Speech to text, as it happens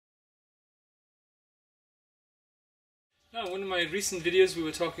Now, in one of my recent videos we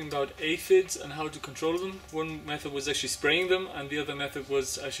were talking about aphids and how to control them. One method was actually spraying them and the other method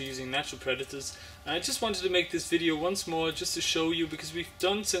was actually using natural predators. And I just wanted to make this video once more just to show you, because we've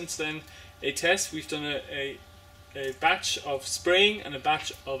done since then a test. We've done a batch of spraying and a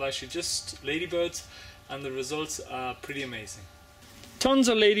batch of actually just ladybirds, and the results are pretty amazing. Tons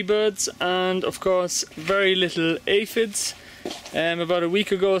of ladybirds and of course very little aphids. About a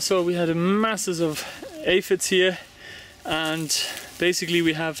week ago or so we had masses of aphids here, and basically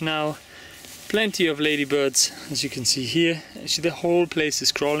we have now plenty of ladybirds, as you can see here. Actually the whole place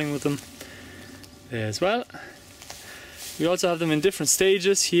is crawling with them there as well. We also have them in different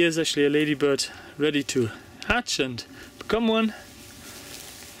stages. Here's actually a ladybird ready to hatch and become one.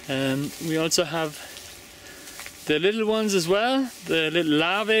 We also have the little ones as well, the little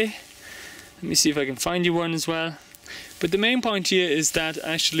larvae. Let me see if I can find you one as well. But the main point here is that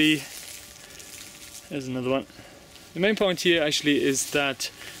actually, there's another one. The main point here actually is that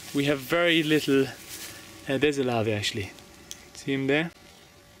we have very little, there's a larvae actually, see him there?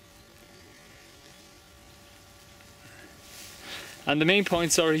 And the main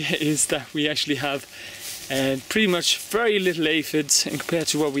point, sorry, is that we actually have pretty much very little aphids in compared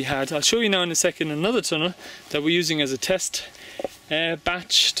to what we had. I'll show you now in a second another tunnel that we're using as a test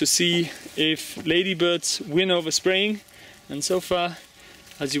batch to see if ladybirds win over spraying, and so far,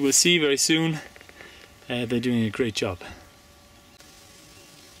 as you will see very soon, they're doing a great job.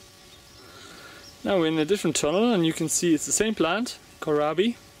 Now we're in a different tunnel and you can see it's the same plant,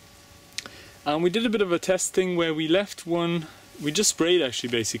 kohlrabi, and we did a bit of a test thing where we left one, we just sprayed actually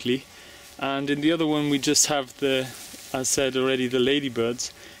basically, and in the other one we just have the, as said already, the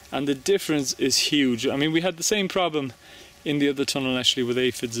ladybirds, and the difference is huge. I mean, we had the same problem in the other tunnel actually with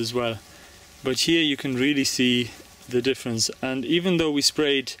aphids as well, but here you can really see the difference. And even though we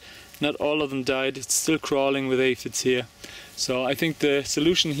sprayed, not all of them died, it's still crawling with aphids here. So I think the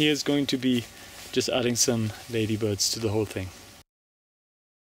solution here is going to be just adding some ladybirds to the whole thing.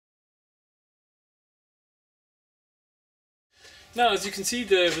 Now, as you can see,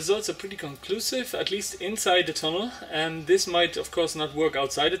 the results are pretty conclusive, at least inside the tunnel. And this might of course not work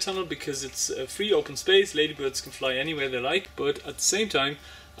outside the tunnel because it's a free open space, ladybirds can fly anywhere they like, but at the same time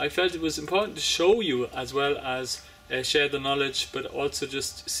I felt it was important to show you as well as share the knowledge, but also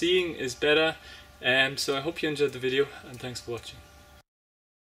just seeing is better. So I hope you enjoyed the video and thanks for watching.